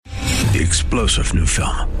The explosive new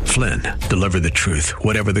film, Flynn, deliver the truth,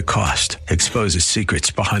 whatever the cost, exposes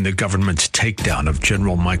secrets behind the government's takedown of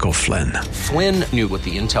General Michael Flynn. Flynn knew what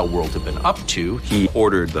the intel world had been up to. He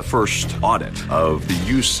ordered the first audit of the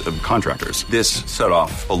use of contractors. This set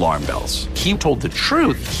off alarm bells. He told the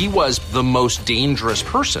truth. He was the most dangerous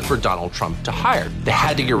person for Donald Trump to hire. They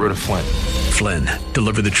had to get rid of Flynn. Flynn,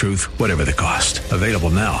 deliver the truth, whatever the cost. Available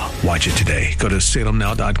now. Watch it today. Go to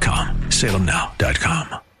salemnow.com.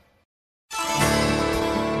 salemnow.com.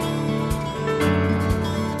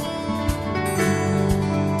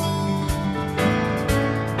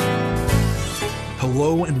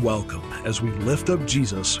 Hello and welcome as we lift up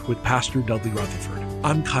Jesus with Pastor Dudley Rutherford.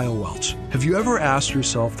 I'm Kyle Welch. Have you ever asked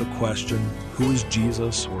yourself the question, who is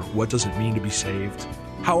Jesus, or what does it mean to be saved?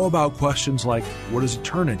 How about questions like, what is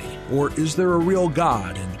eternity? Or is there a real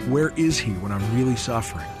God, and where is he when I'm really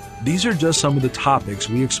suffering? These are just some of the topics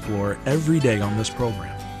we explore every day on this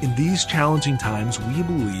program. In these challenging times, we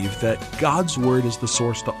believe that God's Word is the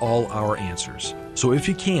source to all our answers. So if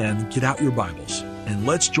you can, get out your Bibles, and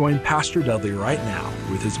let's join Pastor Dudley right now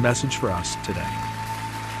with his message for us today.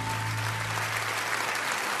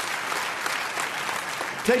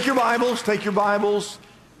 Take your Bibles,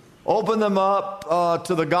 open them up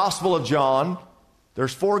to the Gospel of John.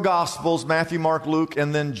 There's 4 Gospels, Matthew, Mark, Luke,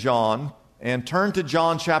 and then John. And turn to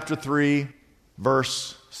John chapter 3,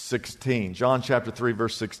 verse 16. John chapter 3,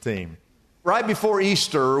 verse 16. Right before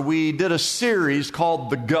Easter, we did a series called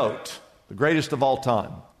The GOAT, the greatest of all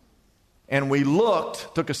time. And we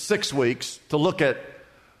took us 6 weeks to look at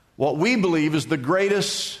what we believe is the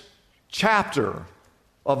greatest chapter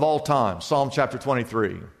of all time, Psalm chapter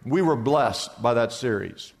 23. We were blessed by that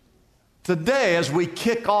series. Today, as we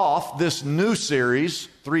kick off this new series,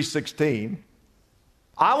 316,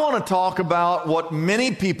 I want to talk about what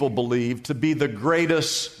many people believe to be the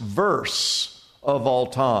greatest verse of all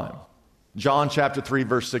time. John chapter 3,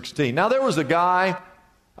 verse 16. Now, there was a guy,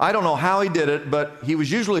 I don't know how he did it, but he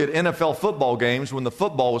was usually at NFL football games when the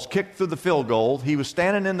football was kicked through the field goal. He was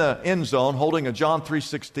standing in the end zone holding a John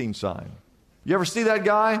 3:16 sign. You ever see that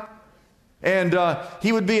guy? And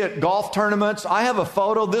he would be at golf tournaments. I have a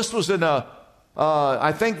photo. This was in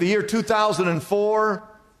I think the year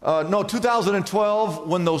 2012,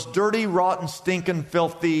 when those dirty, rotten, stinking,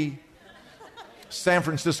 filthy San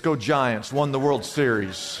Francisco Giants won the World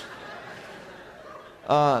Series.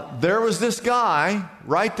 There was this guy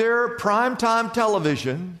right there, primetime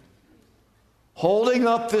television, holding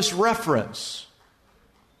up this reference,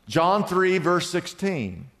 John 3, verse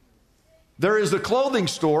 16. There is a clothing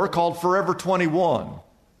store called Forever 21.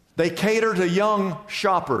 They cater to young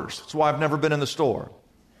shoppers. That's why I've never been in the store.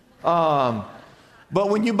 But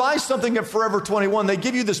when you buy something at Forever 21, they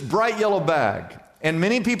give you this bright yellow bag. And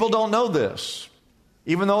many people don't know this.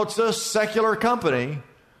 Even though it's a secular company,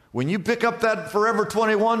 when you pick up that Forever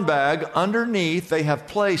 21 bag, underneath they have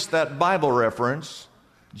placed that Bible reference,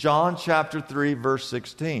 John chapter 3, verse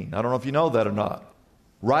 16. I don't know if you know that or not.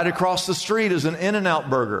 Right across the street is an In-N-Out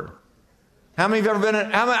Burger. How many have ever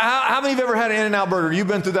how many have ever had an In-N-Out Burger? You've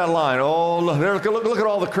been through that line. Oh, look at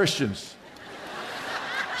all the Christians.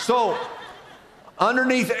 So,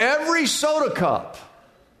 underneath every soda cup,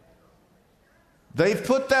 they've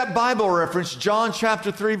put that Bible reference, John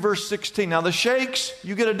chapter 3, verse 16. Now, the shakes,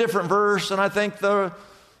 you get a different verse, and I think the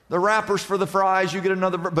wrappers for the fries, you get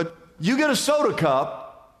another verse. But you get a soda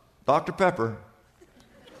cup, Dr. Pepper,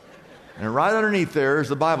 and right underneath there is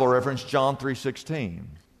the Bible reference, John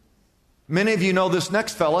 3:16. Many of you know this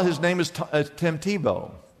next fella. His name is Tim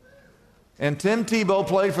Tebow. And Tim Tebow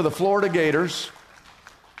played for the Florida Gators.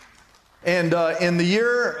 And in the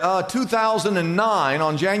year 2009,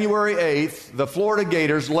 on January 8th, the Florida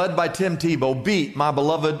Gators, led by Tim Tebow, beat my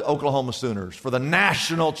beloved Oklahoma Sooners for the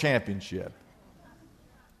national championship.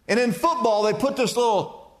 And in football, they put this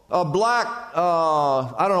little black,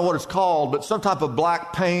 I don't know what it's called, but some type of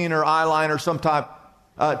black paint or eyeliner, some type,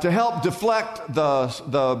 to help deflect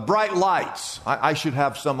the bright lights. I should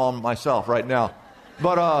have some on myself right now.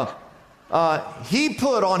 But he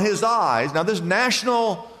put on his eyes, now this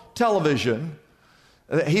national television,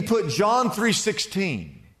 he put John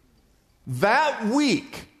 3:16. That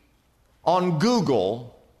week on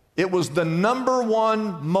Google, it was the number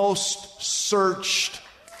one most searched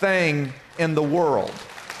thing in the world.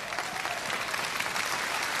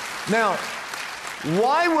 Now,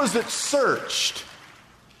 why was it searched?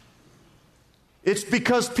 It's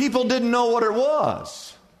because people didn't know what it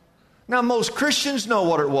was. Now, most Christians know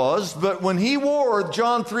what it was, but when he wore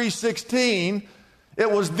John 3:16, it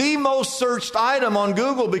was the most searched item on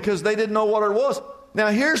Google because they didn't know what it was. Now,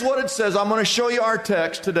 here's what it says. I'm going to show you our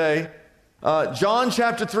text today. John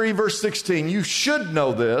chapter 3, verse 16. You should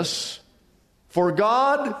know this. For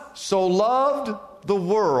God so loved the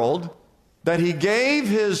world that he gave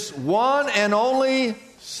his one and only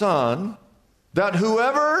Son, that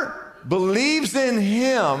whoever believes in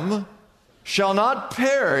him shall not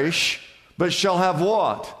perish, but shall have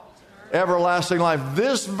what? Everlasting life.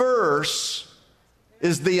 This verse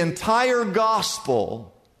is the entire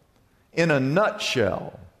gospel in a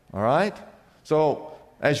nutshell. All right? So,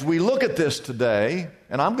 as we look at this today,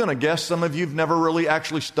 and I'm going to guess some of you have never really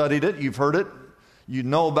actually studied it. You've heard it, you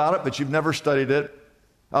know about it, but you've never studied it.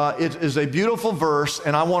 It is a beautiful verse,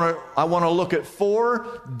 and I want to look at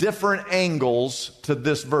 4 different angles to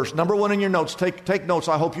this verse. Number 1 in your notes, take notes,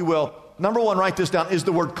 I hope you will. Number 1, write this down, is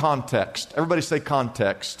the word context. Everybody say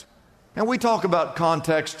context. And we talk about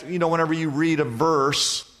context, whenever you read a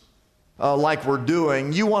verse like we're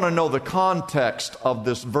doing, you want to know the context of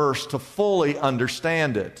this verse to fully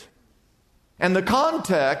understand it. And the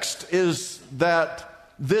context is that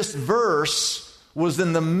this verse was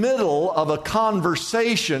in the middle of a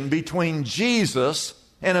conversation between Jesus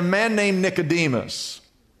and a man named Nicodemus.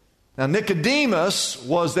 Now, Nicodemus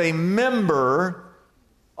was a member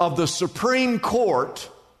of the Supreme Court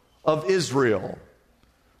of Israel.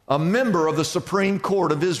 A member of the Supreme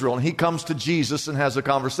Court of Israel. And he comes to Jesus and has a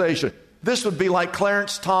conversation. This would be like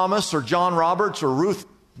Clarence Thomas or John Roberts or Ruth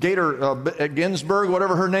Gator Ginsburg,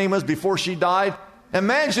 whatever her name was, before she died.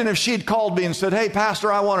 Imagine if she'd called me and said, "Hey,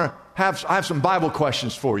 Pastor, I have some Bible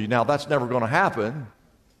questions for you." Now, that's never going to happen.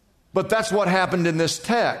 But that's what happened in this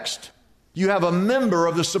text. You have a member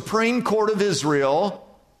of the Supreme Court of Israel,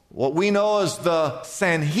 what we know as the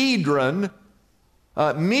Sanhedrin,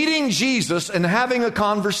 meeting Jesus and having a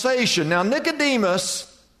conversation. Now, Nicodemus,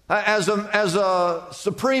 as a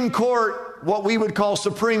Supreme Court, what we would call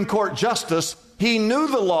Supreme Court justice, he knew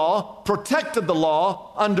the law, protected the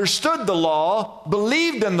law, understood the law,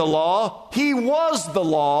 believed in the law. He was the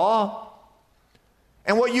law.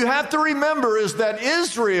 And what you have to remember is that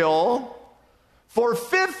Israel, for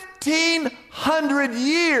 1,500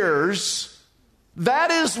 years, that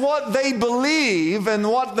is what they believe and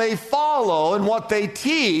what they follow and what they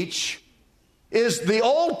teach is the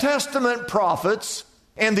Old Testament prophets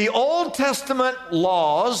and the Old Testament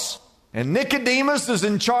laws. And Nicodemus is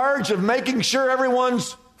in charge of making sure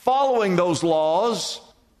everyone's following those laws.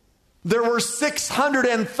 There were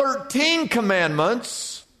 613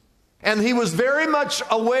 commandments, and he was very much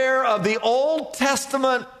aware of the Old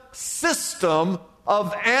Testament system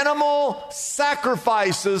of animal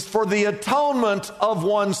sacrifices for the atonement of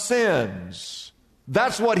one's sins.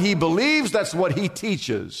 That's what he believes, that's what he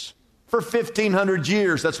teaches. For 1,500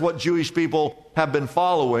 years, that's what Jewish people have been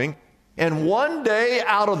following. And one day,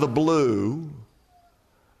 out of the blue,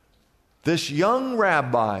 this young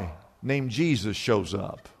rabbi named Jesus shows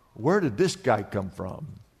up. Where did this guy come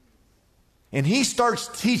from? And he starts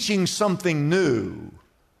teaching something new,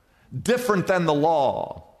 different than the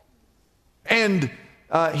law. And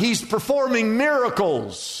he's performing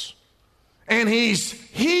miracles. And he's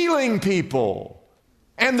healing people.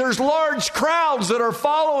 And there's large crowds that are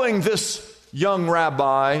following this young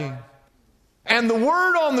rabbi. And the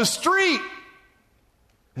word on the street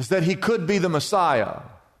is that he could be the Messiah,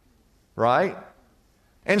 right?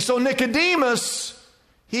 And so Nicodemus,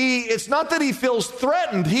 it's not that he feels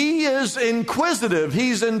threatened. He is inquisitive.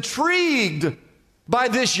 He's intrigued by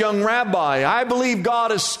this young rabbi. I believe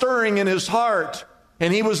God is stirring in his heart.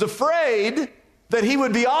 And he was afraid that he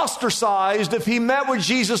would be ostracized if he met with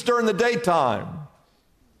Jesus during the daytime.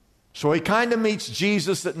 So he kind of meets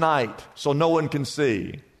Jesus at night so no one can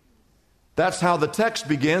see. That's how the text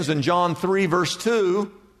begins in John 3, verse 2,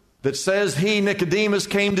 that says he, Nicodemus,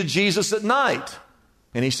 came to Jesus at night.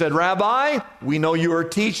 And he said, "Rabbi, we know you are a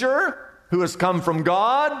teacher who has come from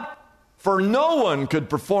God, for no one could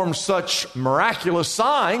perform such miraculous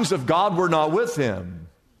signs if God were not with him."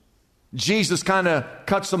 Jesus kind of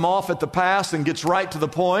cuts him off at the pass and gets right to the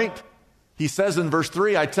point. He says in verse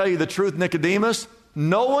 3, "I tell you the truth, Nicodemus,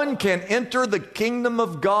 no one can enter the kingdom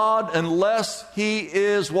of God unless he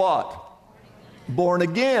is" what? Born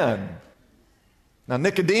again. Now,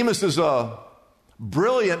 Nicodemus is a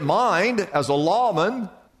brilliant mind as a lawman.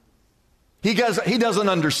 He doesn't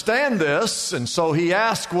understand this, and so he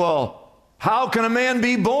asks, "Well, how can a man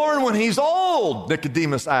be born when he's old?"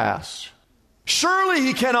 Nicodemus asks. "Surely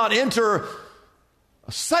he cannot enter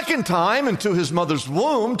a second time into his mother's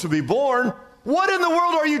womb to be born. What in the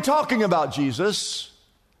world are you talking about, Jesus?"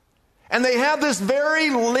 And they have this very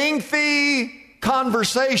lengthy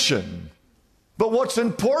conversation. But what's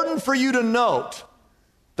important for you to note,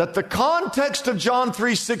 that the context of John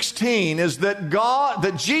 3:16 is that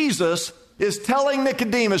Jesus is telling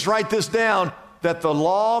Nicodemus, write this down, that the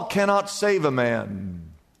law cannot save a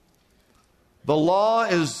man. The law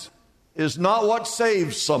is not what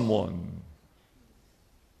saves someone.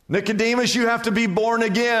 Nicodemus, you have to be born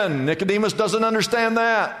again. Nicodemus doesn't understand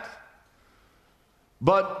that.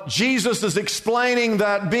 But Jesus is explaining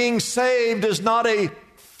that being saved is not a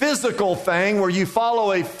physical thing where you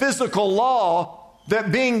follow a physical law,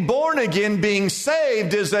 that being born again, being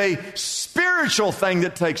saved, is a spiritual thing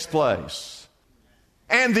that takes place.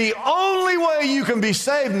 And the only way you can be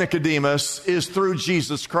saved, Nicodemus, is through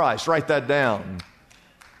Jesus Christ. Write that down.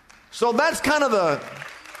 So that's kind of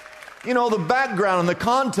the background and the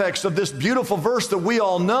context of this beautiful verse that we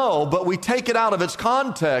all know, but we take it out of its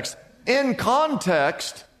context. In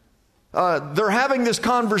context, they're having this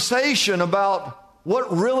conversation about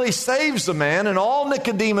what really saves a man, and all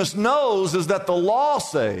Nicodemus knows is that the law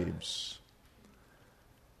saves.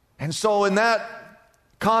 And so in that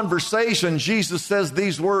conversation, Jesus says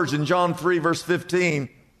these words in John 3, verse 15.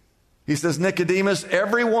 He says, Nicodemus,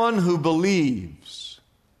 everyone who believes,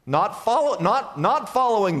 not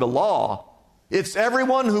following the law, it's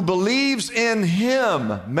everyone who believes in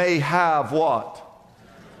him may have what?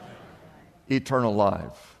 Eternal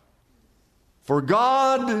life. For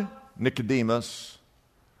God, Nicodemus,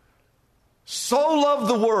 so loved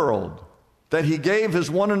the world that he gave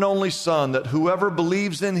his one and only Son, that whoever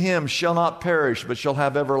believes in him shall not perish, but shall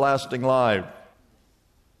have everlasting life.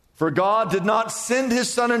 For God did not send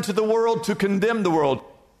his Son into the world to condemn the world.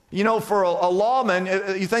 You know, for a lawman,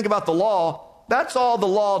 you think about the law, that's all the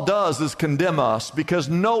law does is condemn us, because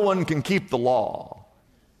no one can keep the law.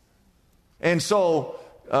 And so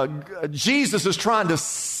Jesus is trying to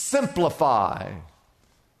simplify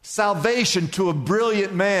salvation to a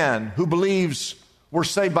brilliant man who believes we're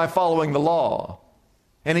saved by following the law.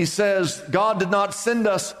 And he says, God did not send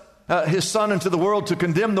us his Son into the world to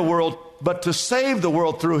condemn the world, but to save the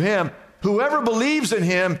world through him. Whoever believes in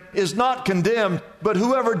him is not condemned, but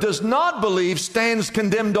whoever does not believe stands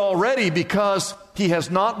condemned already, because he has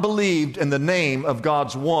not believed in the name of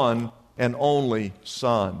God's one and only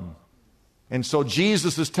Son. And so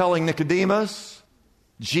Jesus is telling Nicodemus,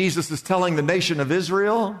 Jesus is telling the nation of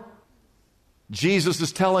Israel, Jesus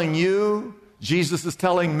is telling you, Jesus is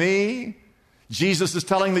telling me, Jesus is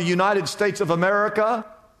telling the United States of America,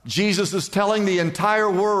 Jesus is telling the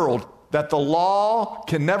entire world that the law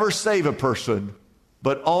can never save a person,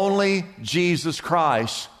 but only Jesus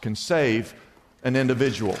Christ can save an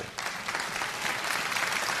individual.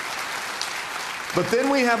 But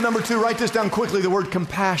then we have number 2, write this down quickly, the word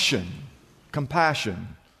compassion. Compassion.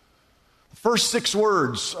 The first 6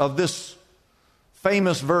 words of this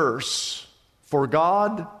famous verse, for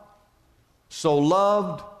God so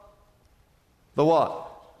loved the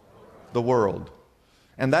what? The world.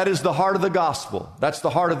 And that is the heart of the gospel. That's the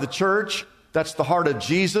heart of the church. That's the heart of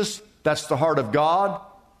Jesus. That's the heart of God.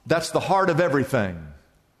 That's the heart of everything.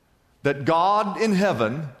 That God in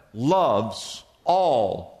heaven loves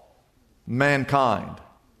all mankind.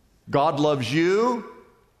 God loves you,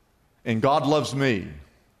 and God loves me.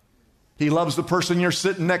 He loves the person you're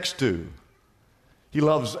sitting next to. He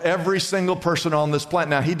loves every single person on this planet.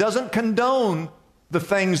 Now, he doesn't condone the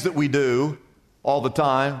things that we do all the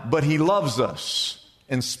time, but he loves us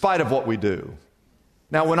in spite of what we do.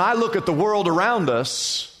 Now, when I look at the world around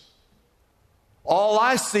us, all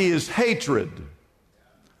I see is hatred.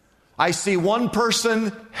 I see one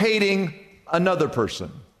person hating another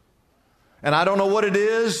person. And I don't know what it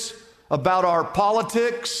is about our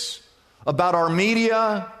politics, about our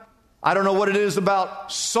media. I don't know what it is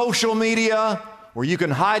about social media, where you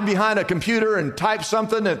can hide behind a computer and type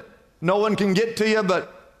something that no one can get to you,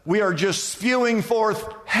 but we are just spewing forth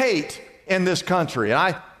hate in this country.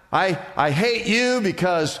 And I hate you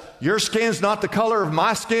because your skin's not the color of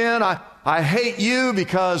my skin. I hate you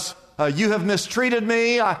because you have mistreated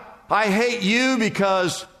me. I hate you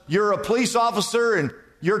because you're a police officer and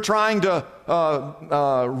you're trying to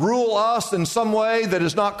rule us in some way that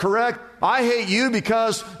is not correct. I hate you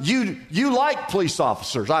because you like police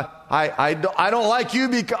officers. I don't like you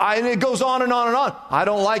because, and it goes on and on and on. I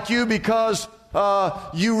don't like you because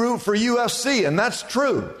you root for UFC, and that's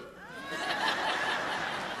true.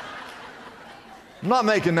 I'm not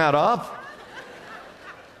making that up.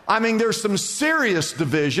 I mean, there's some serious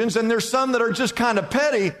divisions, and there's some that are just kind of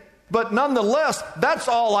petty, but nonetheless, that's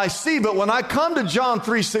all I see. But when I come to John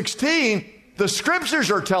 3:16, the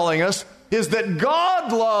scriptures are telling us is that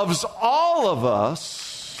God loves all of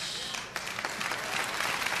us.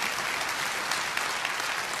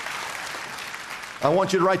 I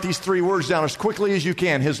want you to write these 3 words down as quickly as you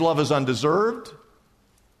can. His love is undeserved.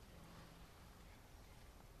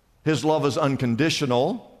 His love is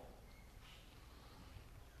unconditional.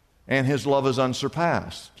 And his love is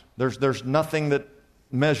unsurpassed. There's nothing that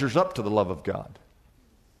measures up to the love of God.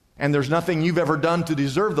 And there's nothing you've ever done to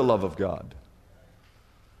deserve the love of God.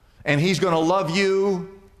 And He's going to love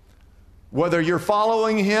you whether you're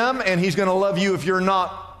following Him, and He's going to love you if you're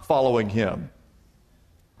not following Him.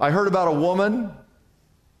 I heard about a woman,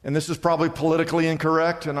 and this is probably politically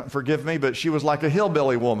incorrect, and forgive me, but she was like a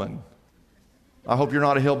hillbilly woman. I hope you're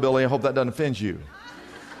not a hillbilly. I hope that doesn't offend you.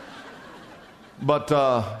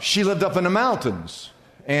 But she lived up in the mountains,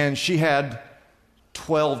 and she had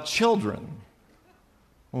 12 children.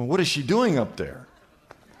 Well, what is she doing up there?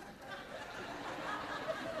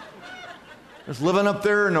 Just living up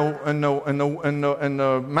there in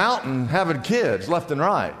the mountain, having kids left and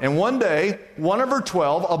right. And one day, one of her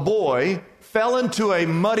 12, a boy, fell into a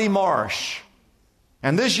muddy marsh.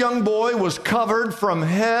 And this young boy was covered from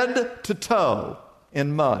head to toe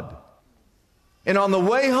in mud. And on the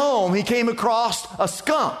way home, he came across a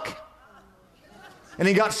skunk. And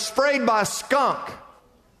he got sprayed by a skunk.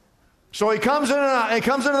 So he comes into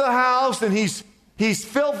the house, and he's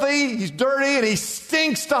filthy, he's dirty, and he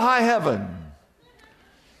stinks to high heaven.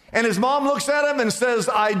 And his mom looks at him and says,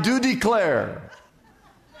 I do declare,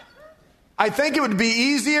 I think it would be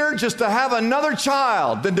easier just to have another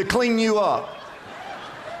child than to clean you up.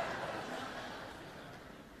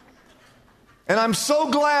 And I'm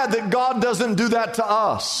so glad that God doesn't do that to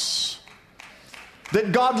us.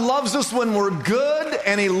 That God loves us when we're good,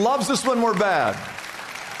 and He loves us when we're bad.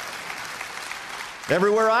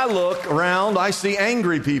 Everywhere I look around, I see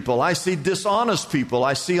angry people. I see dishonest people.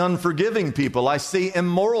 I see unforgiving people. I see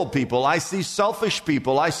immoral people. I see selfish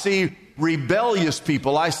people. I see rebellious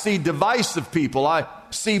people. I see divisive people. I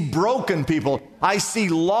see broken people. I see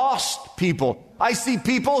lost people. I see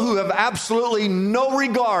people who have absolutely no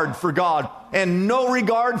regard for God and no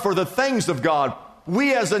regard for the things of God.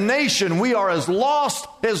 We as a nation, we are as lost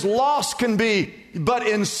can be. But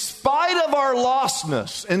in spite of our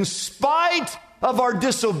lostness, in spite of our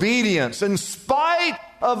disobedience, in spite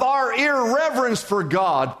of our irreverence for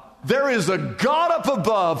God, there is a God up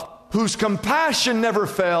above whose compassion never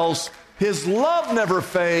fails, His love never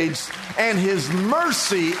fades, and His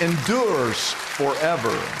mercy endures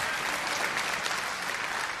forever.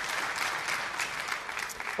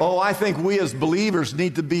 Oh, I think we as believers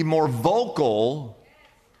need to be more vocal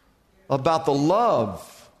about the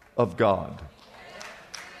love of God.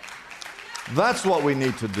 That's what we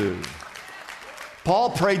need to do.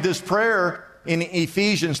 Paul prayed this prayer in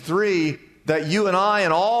Ephesians 3 that you and I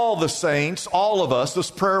and all the saints, all of us,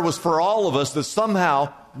 this prayer was for all of us, that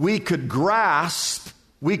somehow we could grasp,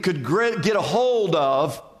 we could get a hold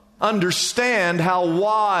of, understand how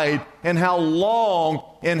wide and how long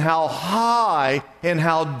and how high and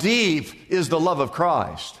how deep is the love of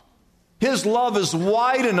Christ. His love is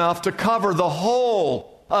wide enough to cover the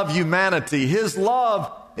whole of humanity. His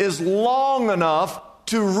love is long enough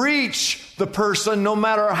to reach the person no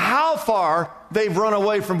matter how far they've run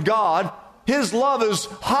away from God. His love is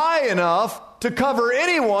high enough to cover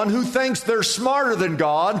anyone who thinks they're smarter than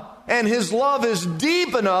God. And His love is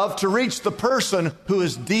deep enough to reach the person who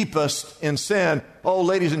is deepest in sin. Oh,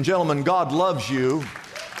 ladies and gentlemen, God loves you.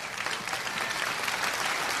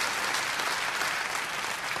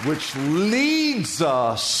 Which leads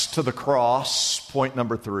us to the cross, point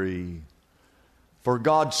number 3. For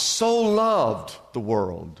God so loved the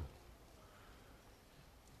world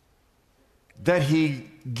that He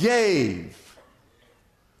gave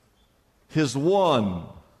His one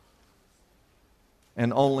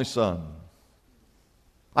and only Son.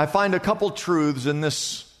 I find a couple truths in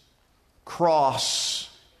this cross.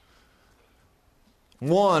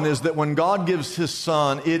 One is that when God gives His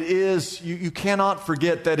Son, it is, you cannot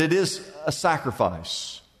forget that it is a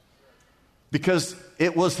sacrifice. Because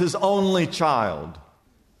it was His only child.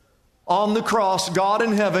 On the cross, God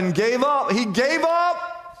in heaven gave up. He gave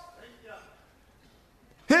up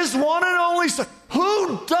His one and only Son.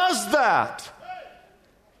 Who does that?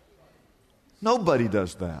 Nobody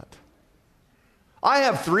does that. I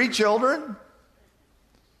have 3 children.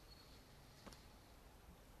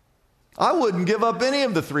 I wouldn't give up any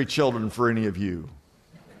of the 3 children for any of you.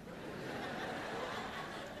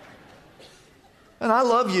 And I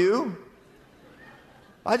love you.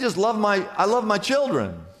 I love my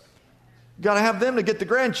children. You got to have them to get the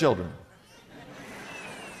grandchildren.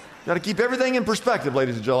 Got to keep everything in perspective,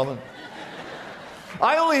 ladies and gentlemen.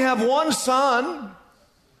 I only have one son.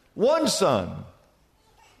 One son.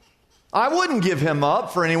 I wouldn't give him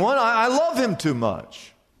up for anyone. I love him too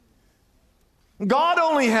much. God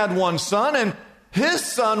only had one son, and His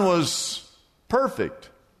Son was perfect.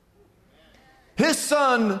 His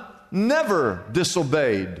Son never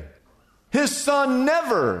disobeyed. His Son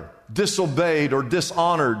never disobeyed or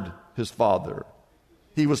dishonored His Father.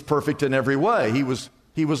 He was perfect in every way.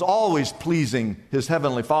 He was always pleasing his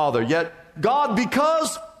heavenly Father. Yet God,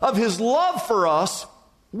 because of his love for us,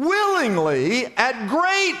 willingly, at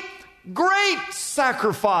great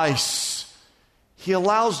sacrifice, he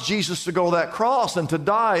allows Jesus to go to that cross and to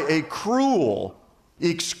die a cruel,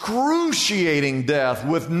 excruciating death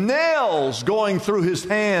with nails going through his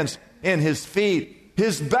hands and his feet.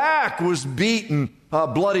 His back was beaten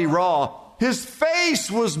bloody raw. His face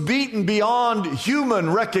was beaten beyond human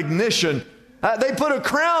recognition. They put a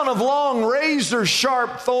crown of long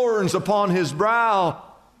razor-sharp thorns upon his brow,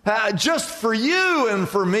 just for you and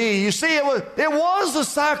for me. You see, it was a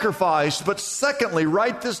sacrifice. But secondly,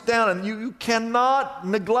 write this down, and you cannot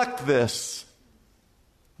neglect this,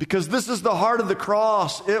 because this is the heart of the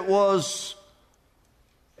cross. It was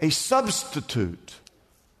a substitute.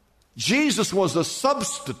 Jesus was a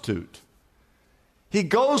substitute. He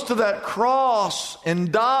goes to that cross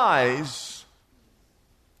and dies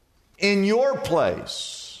in your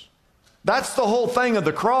place. That's the whole thing of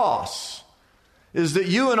the cross, is that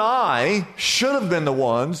you and I should have been the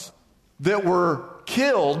ones that were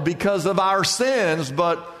killed because of our sins,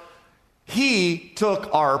 but he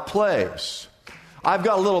took our place. I've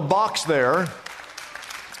got a little box there.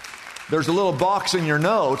 There's a little box in your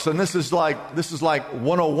notes, and this is like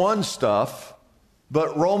 101 stuff.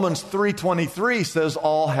 But Romans 3:23 says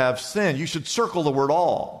all have sinned. You should circle the word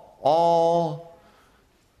all. All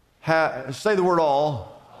have, say the word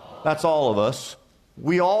all. That's all of us.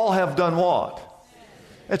 We all have done what?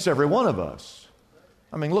 It's every one of us.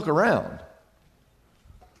 I mean, look around.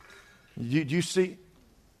 You see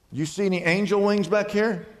any angel wings back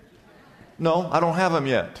here? No, I don't have them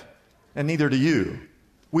yet. And neither do you.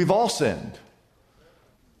 We've all sinned.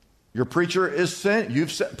 Your preacher is sinned.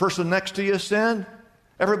 Person next to you is sinned.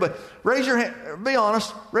 Everybody, raise your hand. Be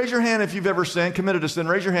honest. Raise your hand if you've ever sinned, committed a sin.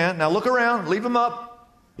 Raise your hand. Now look around. Leave them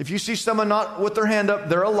up. If you see someone not with their hand up,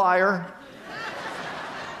 they're a liar.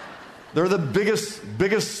 They're the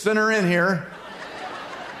biggest sinner in here.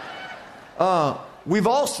 We've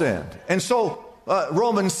all sinned. And so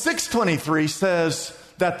Romans 6:23 says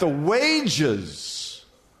that the wages,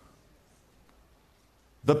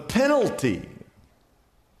 the penalty,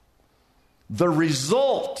 the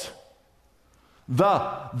result,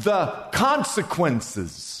 the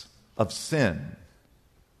consequences of sin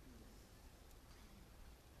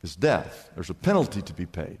is death. There's a penalty to be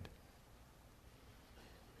paid.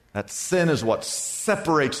 That sin is what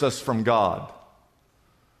separates us from God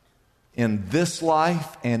in this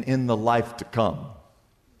life and in the life to come.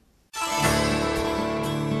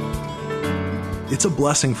 It's a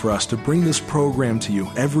blessing for us to bring this program to you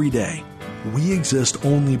every day. We exist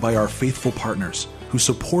only by our faithful partners who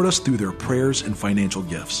support us through their prayers and financial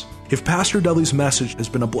gifts. If Pastor Dudley's message has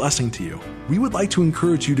been a blessing to you, we would like to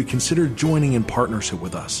encourage you to consider joining in partnership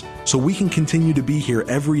with us so we can continue to be here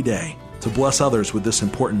every day to bless others with this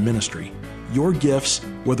important ministry. Your gifts,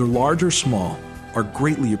 whether large or small, are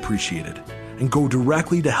greatly appreciated and go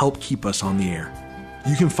directly to help keep us on the air.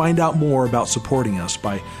 You can find out more about supporting us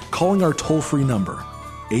by calling our toll-free number,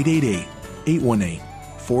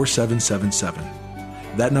 888-818-4777.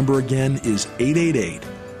 That number again is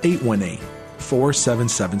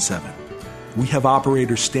 888-818-4777. We have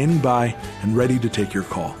operators standing by and ready to take your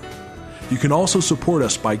call. You can also support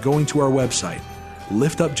us by going to our website,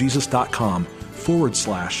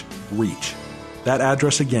 liftupjesus.com/reach. That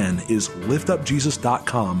address again is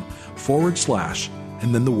liftupjesus.com/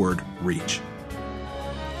 and then the word reach.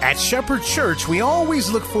 At Shepherd Church, we always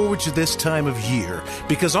look forward to this time of year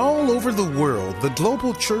because all over the world, the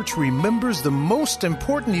global church remembers the most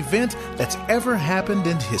important event that's ever happened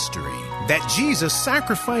in history. That Jesus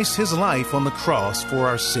sacrificed his life on the cross for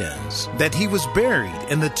our sins. That he was buried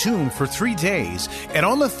in the tomb for 3 days, and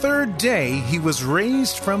on the third day, he was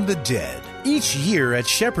raised from the dead. Each year at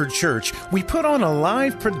Shepherd Church, we put on a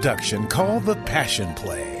live production called The Passion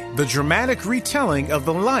Play, the dramatic retelling of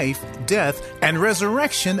the life, death, and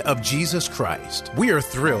resurrection of Jesus Christ. We are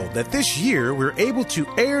thrilled that this year we're able to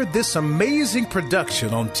air this amazing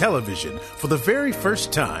production on television for the very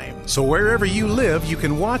first time. So wherever you live, you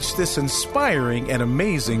can watch this inspiring and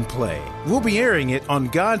amazing play. We'll be airing it on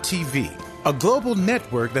God TV, a global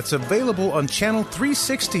network that's available on Channel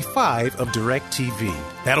 365 of DirecTV.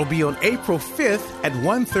 That'll be on April 5th at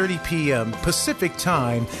 1:30 p.m. Pacific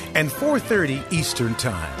Time and 4:30 Eastern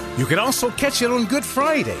Time. You can also catch it on Good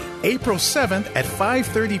Friday, April 7th at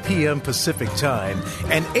 5:30 p.m. Pacific Time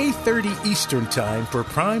and 8:30 Eastern Time for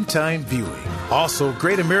prime time viewing. Also,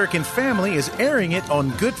 Great American Family is airing it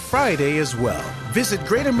on Good Friday as well. Visit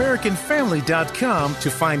GreatAmericanFamily.com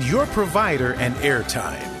to find your provider and air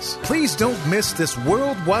times. Please don't miss this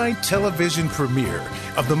worldwide television premiere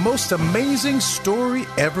of the most amazing story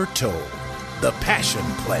ever told, The Passion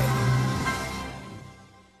Play.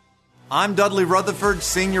 I'm Dudley Rutherford,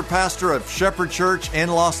 Senior Pastor of Shepherd Church in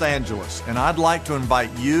Los Angeles, and I'd like to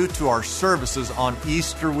invite you to our services on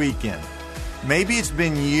Easter weekend. Maybe it's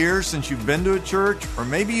been years since you've been to a church, or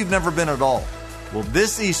maybe you've never been at all. Well,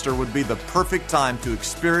 this Easter would be the perfect time to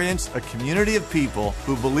experience a community of people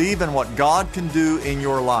who believe in what God can do in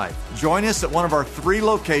your life. Join us at one of our 3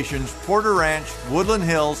 locations, Porter Ranch, Woodland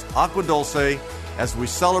Hills, Agua Dulce, as we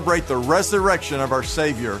celebrate the resurrection of our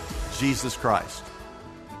Savior, Jesus Christ.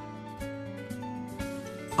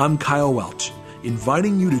 I'm Kyle Welch,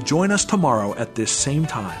 inviting you to join us tomorrow at this same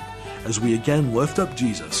time as we again lift up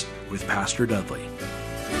Jesus with Pastor Dudley.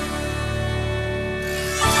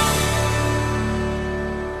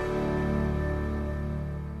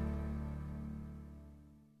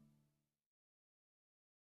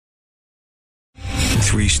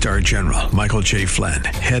 Three-star General Michael J. Flynn,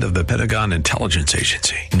 head of the Pentagon Intelligence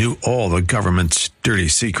Agency, knew all the government's dirty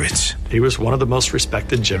secrets. He was one of the most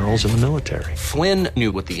respected generals in the military. Flynn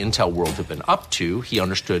knew what the intel world had been up to. He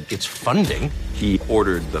understood its funding. He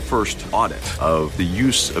ordered the first audit of the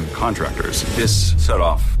use of contractors. This set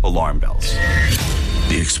off alarm bells.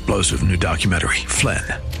 The explosive new documentary, Flynn,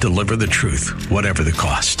 Deliver the Truth, Whatever the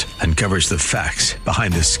Cost, uncovers the facts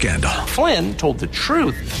behind this scandal. Flynn told the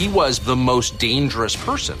truth. He was the most dangerous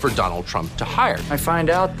person for Donald Trump to hire. I find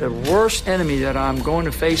out the worst enemy that I'm going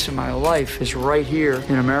to face in my life is right here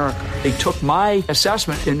in America. They took my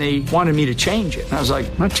assessment and they wanted me to change it. And I was like,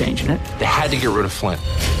 I'm not changing it. They had to get rid of Flynn.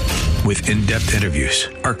 With in-depth interviews,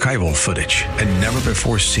 archival footage, and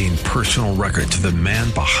never-before-seen personal records of the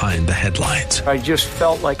man behind the headlines. I just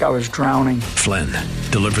felt like I was drowning. Flynn,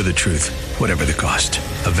 Deliver the Truth, Whatever the Cost.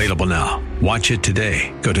 Available now. Watch it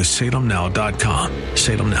today. Go to salemnow.com.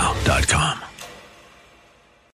 salemnow.com.